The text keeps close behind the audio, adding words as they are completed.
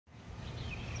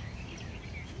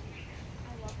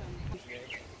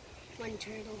one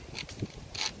turtle.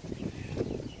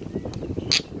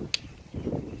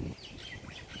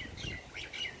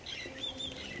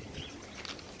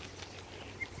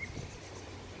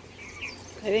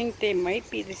 I think they might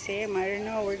be the same. I don't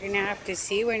know. We're going to have to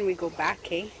see when we go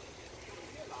back, eh?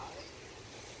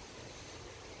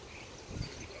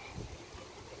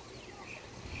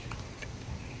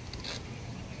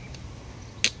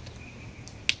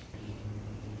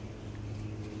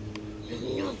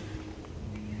 No.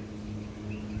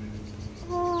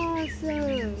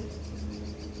 Awesome.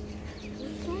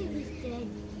 This guy was dead.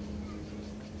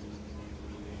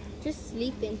 Just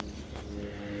sleeping.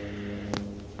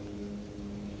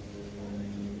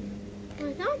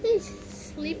 I thought they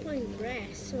sleep on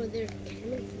grass, so they're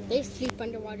camouflage. They sleep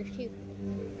underwater too.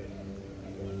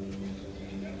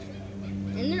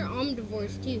 And they're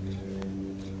omnivores too.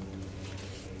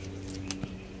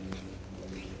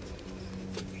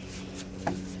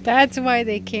 That's why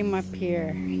they came up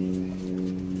here.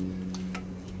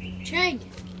 Chad,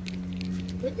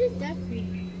 what is that for?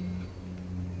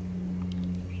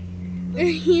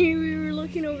 Here we were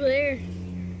looking over there.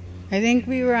 I think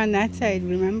we were on that side,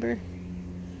 remember?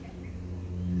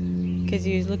 Because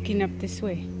he was looking up this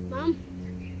way. Mom,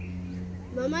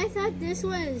 I thought this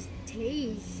was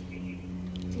taser.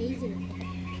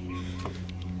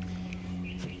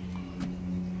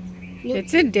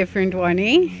 It's a different one,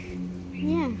 eh?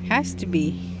 Yeah. Has to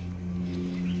be.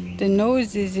 The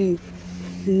nose isn't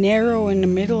narrow in the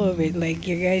middle of it like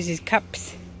your guys'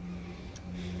 cups.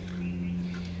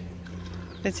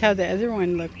 That's how the other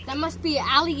one looked. That must be an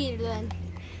alligator then.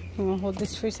 You want to hold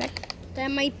this for a sec? That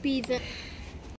might be the...